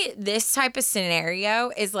me, this type of scenario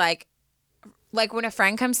is like when a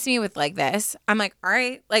friend comes to me with like this, I'm like, all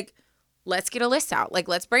right, like let's get a list out. Like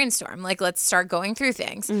let's brainstorm. Like let's start going through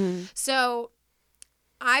things. So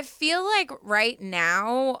I feel like right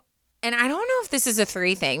now, and I don't know if this is a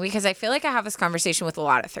 3 thing because I feel like I have this conversation with a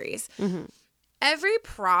lot of 3s. Every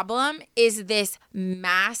problem is this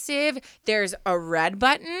massive, there's a red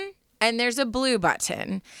button and there's a blue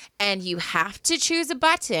button, and you have to choose a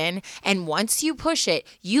button, and once you push it,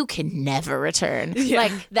 you can never return.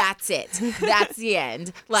 Like, that's it. That's the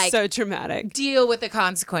end. Like, So dramatic. deal with the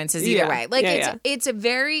consequences either way. Like, it's a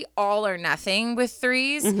very all or nothing with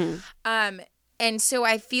 3s. And so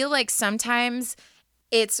I feel like sometimes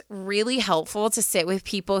it's really helpful to sit with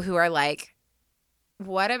people who are like,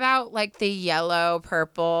 what about like the yellow,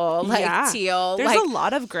 purple, like teal? There's like, a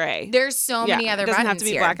lot of gray. There's so many other It doesn't buttons have to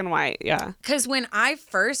be here. black and white. Yeah. Because when I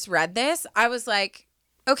first read this, I was like,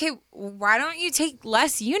 okay, why don't you take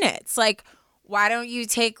less units? Like, why don't you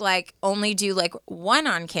take like only do like 1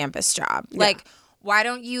 on-campus job? Like, why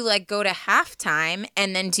don't you like go to halftime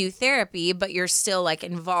and then do therapy, but you're still like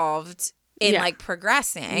involved in like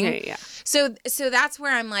progressing? So that's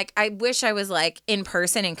where I'm like, I wish I was like in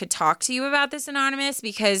person and could talk to you about this, Anonymous,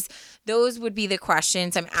 because those would be the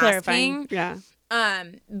questions I'm asking.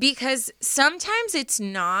 Because sometimes it's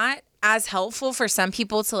not as helpful for some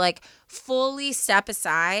people to like fully step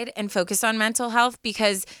aside and focus on mental health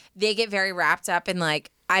because they get very wrapped up in like,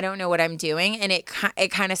 I don't know what I'm doing, and it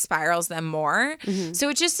kind of spirals them more. So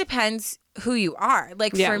it just depends who you are.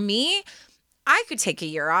 Like for me, I could take a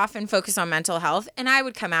year off and focus on mental health and I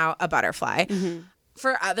would come out a butterfly.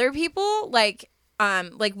 For other people, like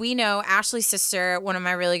we know Ashley's sister, one of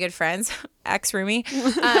my really good friends, ex-roomie,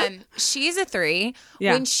 she's a 3.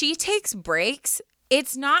 When she takes breaks,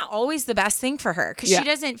 it's not always the best thing for her because she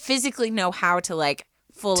doesn't physically know how to like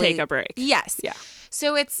fully take a break. Yes.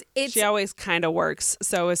 So it's She always kind of works,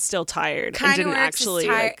 so is still tired and Kinda didn't works, is actually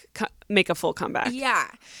tired. make a full comeback. Yeah.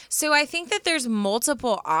 So I think that there's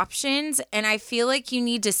multiple options, and I feel like you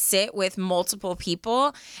need to sit with multiple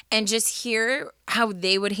people and just hear how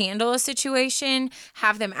they would handle a situation,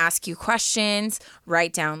 have them ask you questions,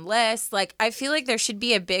 write down lists. Like, I feel like there should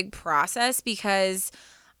be a big process, because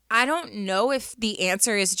I don't know if the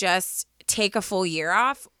answer is just take a full year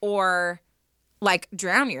off or like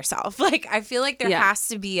drown yourself. Like, I feel like there Yeah. has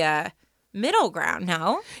to be a middle ground,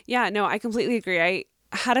 no? Yeah, no, I completely agree. I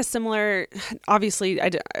had a similar, obviously, I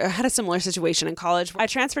had a similar situation in college. I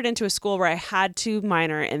transferred into a school where I had to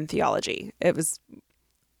minor in theology. It was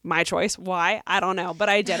my choice. Why? I don't know, but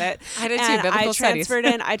I did it. I did too, And biblical studies.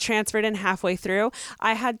 I transferred in halfway through.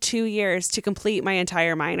 I had 2 years to complete my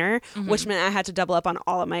entire minor, which meant I had to double up on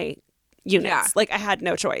all of my units. Yeah. Like, I had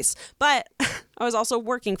no choice. But I was also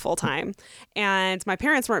working full time, and my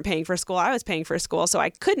parents weren't paying for school. I was paying for school, so I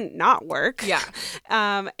couldn't not work. Yeah.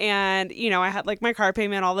 And I had like my car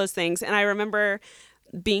payment, all those things. And I remember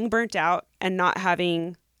being burnt out and not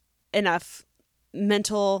having enough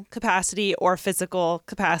mental capacity or physical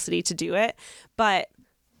capacity to do it. But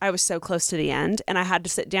I was so close to the end, and I had to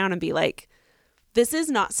sit down and be like, this is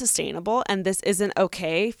not sustainable, and this isn't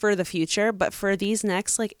okay for the future, but for these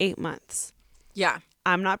next like 8 months, Yeah.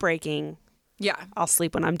 I'm not breaking. Yeah. I'll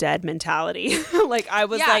sleep when I'm dead mentality. Like, I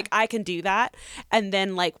was Yeah. like, I can do that. And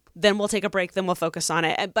then then we'll take a break, then we'll focus on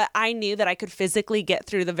it. But I knew that I could physically get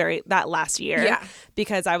through that last year, Yeah.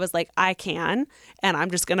 because I was like, I can, and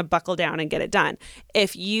I'm just going to buckle down and get it done.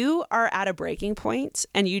 If you are at a breaking point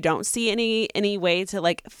and you don't see any way to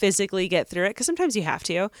like physically get through it, because sometimes you have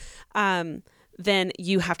to, then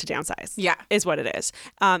you have to downsize. Yeah. Is what it is.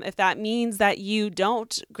 If that means that you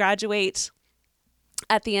don't graduate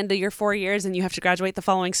at the end of your 4 years and you have to graduate the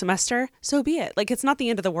following semester, so be it. Like, it's not the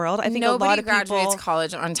end of the world. I think Nobody a lot of graduates people,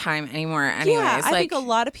 college on time anymore anyways. yeah, I like, think a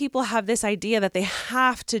lot of people have this idea that they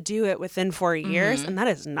have to do it within 4 years, and that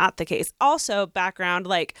is not the case. Also, background,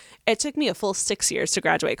 like, it took me a full 6 years to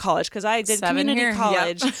graduate college, because I did 7 community years,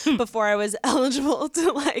 college before I was eligible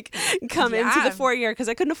to like come into Yeah. the 4 year, because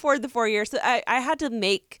I couldn't afford the 4 years. So I had to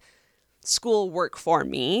make school work for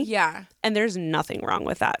me. yeah. And there's nothing wrong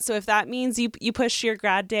with that. So if that means you push your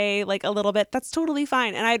grad day like a little bit, that's totally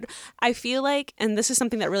fine. And I feel like, and this is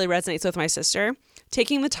something that really resonates with my sister,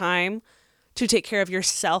 taking the time to take care of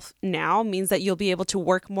yourself now means that you'll be able to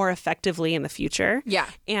work more effectively in the future. Yeah.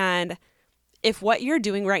 And if what you're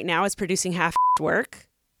doing right now is producing half work,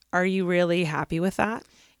 are you really happy with that?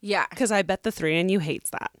 Yeah. Because I bet the three in you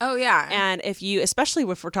hates that. Oh, yeah. And if you, especially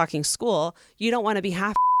if we're talking school, you don't want to be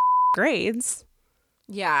half grades.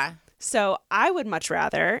 yeah. So I would much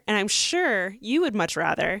rather, and I'm sure you would much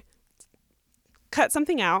rather, cut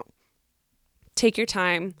something out, take your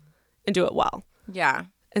time, and do it well, Yeah.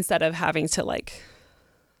 instead of having to like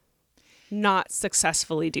not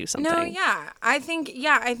successfully do something. No, yeah. I think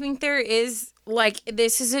there is like,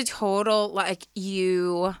 this is a total like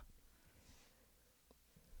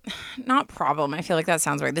not problem. I feel like that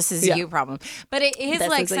sounds weird. This is Yeah. you problem. But it is This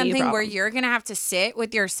like is a you something where problem. you're going to have to sit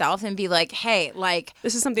with yourself and be like, hey, like,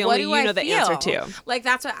 This is something what only do you I know the feel? answer to. Like,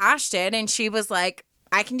 that's what Ash did. And she was like,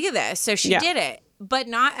 I can do this. So she Yeah. did it. But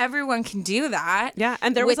not everyone can do that. Yeah,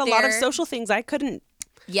 and there was with a lot of their- social things I couldn't.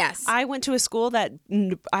 Yes. I went to a school that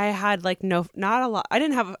I had like not a lot. I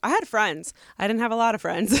had friends. I didn't have a lot of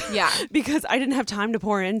friends. Yeah. Because I didn't have time to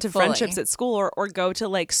pour into Fully. friendships at school or go to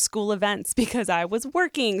like school events because I was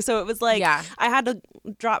working. So it was like Yeah. I had to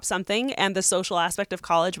drop something, and the social aspect of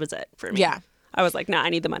college was it for me. Yeah. I was like, nah, I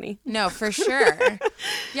need the money. No, for sure.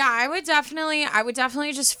 Yeah, I would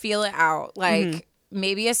definitely just feel it out. Like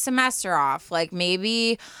maybe a semester off. Like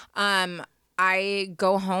maybe I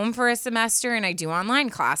go home for a semester and I do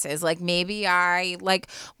online classes. Like maybe I like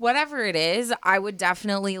whatever it is, I would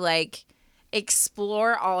definitely like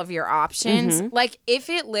explore all of your options. Like if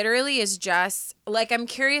it literally is just like, I'm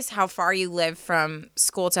curious how far you live from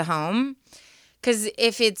school to home. Because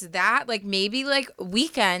if it's that, like maybe like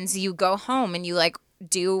weekends you go home and you like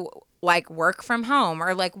do like work from home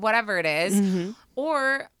or like whatever it is.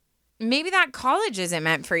 Or maybe that college isn't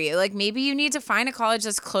meant for you. Like maybe you need to find a college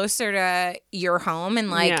that's closer to your home and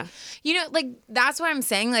like, Yeah. you know, like that's what I'm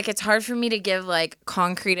saying. Like it's hard for me to give like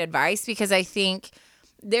concrete advice because I think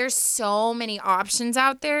there's so many options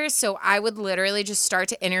out there. So I would literally just start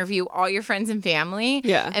to interview all your friends and family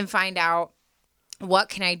and find out what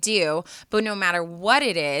can I do? But no matter what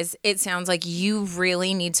it is, it sounds like you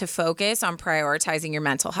really need to focus on prioritizing your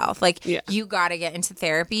mental health. Like you got to get into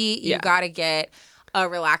therapy. You got to get a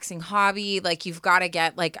relaxing hobby. Like you've got to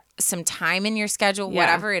get like some time in your schedule,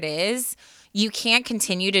 whatever it is. you can't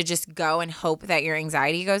continue to just go and hope that your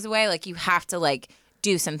anxiety goes away. Like you have to like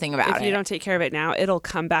do something about it. If you don't take care of it now, it'll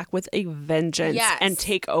come back with a vengeance and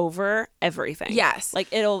take over everything. Yes. Like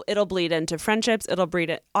it'll bleed into friendships. It'll bleed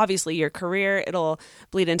it, obviously your career. It'll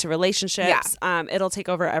bleed into relationships. It'll take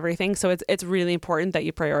over everything. So it's really important that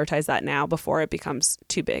you prioritize that now before it becomes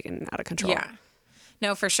too big and out of control. Yeah.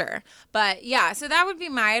 No, for sure. But yeah, so that would be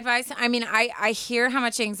my advice. I mean, I hear how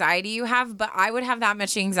much anxiety you have, but I would have that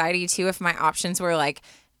much anxiety too if my options were like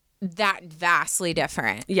that vastly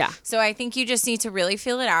different. Yeah. So I think you just need to really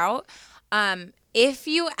feel it out. If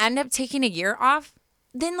you end up taking a year off,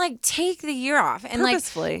 then like take the year off and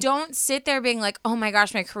Purposefully. like don't sit there being like, oh my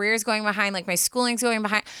gosh, my career is going behind, like my schooling's going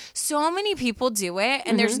behind. So many people do it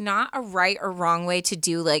and there's not a right or wrong way to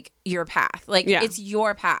do like your path. Like it's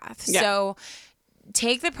your path. Yeah. So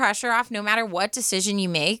take the pressure off no matter what decision you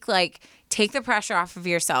make. Like take the pressure off of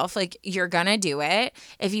yourself. Like you're gonna do it.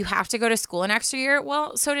 If you have to go to school an extra year,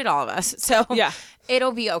 well, so did all of us. So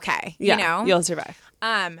it'll be okay. Yeah, You know? you'll survive.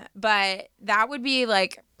 But that would be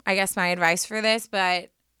like, I guess my advice for this, but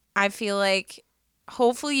I feel like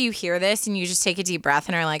hopefully you hear this and you just take a deep breath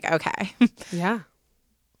and are like, okay, Yeah.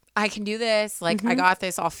 I can do this. Like I got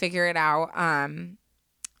this. I'll figure it out.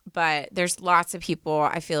 But there's lots of people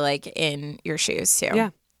I feel like in your shoes too. Yeah.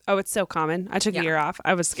 Oh, it's so common. I took a year off.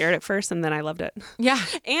 I was scared at first and then I loved it. Yeah.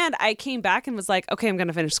 And I came back and was like, okay, I'm going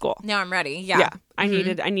to finish school. Now I'm ready. Yeah. Yeah. I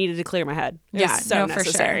needed to clear my head. It was so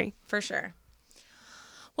necessary. For sure.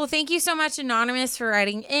 Well, thank you so much, Anonymous, for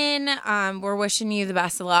writing in. We're wishing you the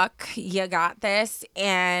best of luck. You got this.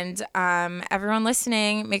 And everyone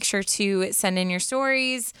listening, make sure to send in your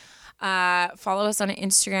stories. Follow us on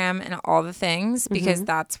Instagram and all the things because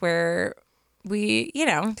that's where we, you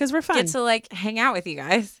know, because we're fun. Get to like hang out with you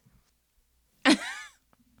guys.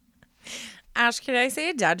 Ash, can I say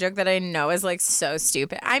a dad joke that I know is like so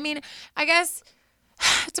stupid? I mean, I guess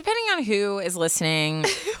depending on who is listening,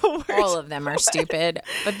 all of them are stupid.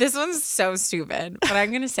 But this one's so stupid. But I'm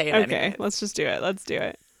going to say it Okay, anyway. let's just do it. Let's do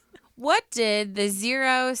it. What did the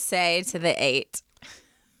 0 say to the 8?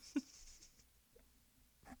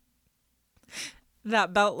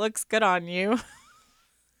 That belt looks good on you.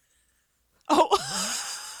 Oh,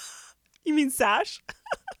 you mean Sash?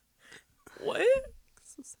 What?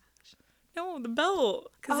 No, the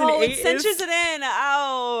belt. Oh, it cinches it in.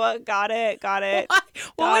 Oh, got it.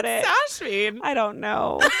 What would sash mean? I don't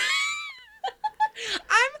know.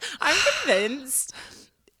 I'm convinced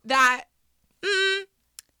that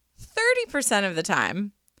 30% of the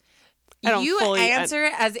time you answer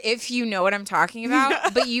it as if you know what I'm talking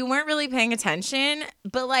about, but you weren't really paying attention,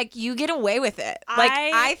 but like you get away with it. Like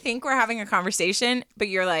I think we're having a conversation, but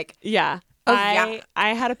you're like, yeah. Oh,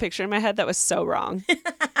 I had a picture in my head that was so wrong.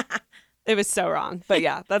 It was so wrong. But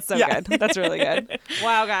yeah, that's so good. That's really good.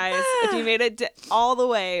 Wow, guys. If you made it all the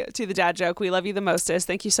way to the dad joke, we love you the mostest.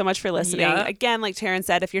 Thank you so much for listening. Yeah. Again, like Taryn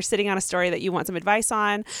said, if you're sitting on a story that you want some advice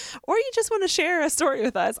on, or you just want to share a story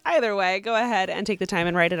with us, either way, go ahead and take the time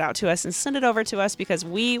and write it out to us and send it over to us because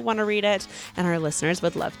we want to read it and our listeners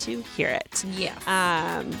would love to hear it.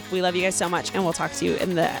 yeah. We love you guys so much and we'll talk to you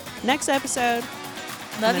in the next episode.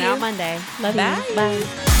 Love Coming you. out Monday. Love Bye. you.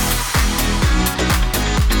 Bye.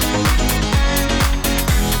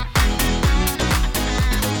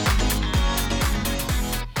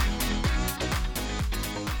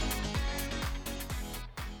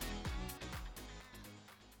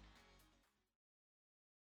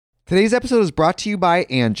 Today's episode is brought to you by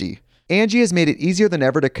Angie. Angie has made it easier than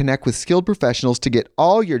ever to connect with skilled professionals to get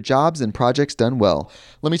all your jobs and projects done well.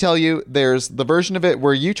 Let me tell you, there's the version of it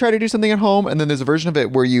where you try to do something at home, and then there's a version of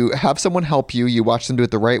it where you have someone help you, you watch them do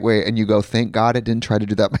it the right way, and you go, thank God I didn't try to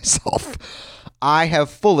do that myself. I have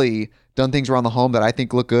fully done things around the home that I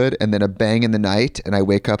think look good, and then a bang in the night, and I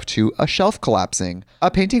wake up to a shelf collapsing, a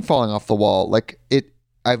painting falling off the wall. Like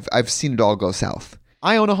I've seen it all go south.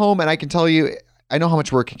 I own a home, and I can tell you, I know how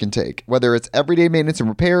much work it can take. Whether it's everyday maintenance and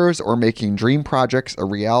repairs or making dream projects a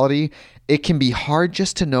reality, it can be hard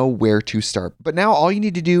just to know where to start. But now all you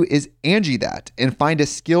need to do is Angie that and find a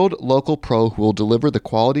skilled local pro who will deliver the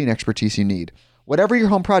quality and expertise you need. Whatever your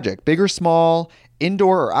home project, big or small,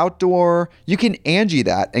 indoor or outdoor, you can Angie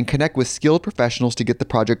that and connect with skilled professionals to get the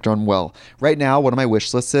project done well. Right now, one of my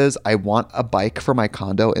wish lists is I want a bike for my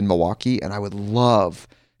condo in Milwaukee, and I would love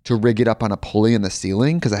to rig it up on a pulley in the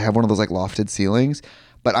ceiling because I have one of those like lofted ceilings,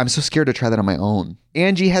 but I'm so scared to try that on my own.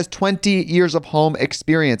 Angie has 20 years of home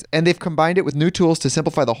experience, and they've combined it with new tools to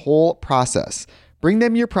simplify the whole process. Bring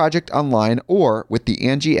them your project online or with the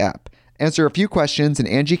Angie app. Answer a few questions and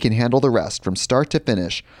Angie can handle the rest from start to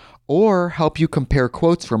finish, or help you compare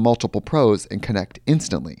quotes from multiple pros and connect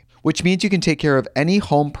instantly. which means you can take care of any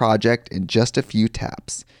home project in just a few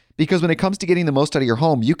taps. Because when it comes to getting the most out of your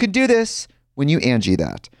home, you can do this when you Angie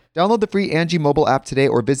that. Download the free Angie mobile app today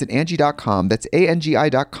or visit Angie.com. That's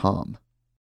ANGI.com.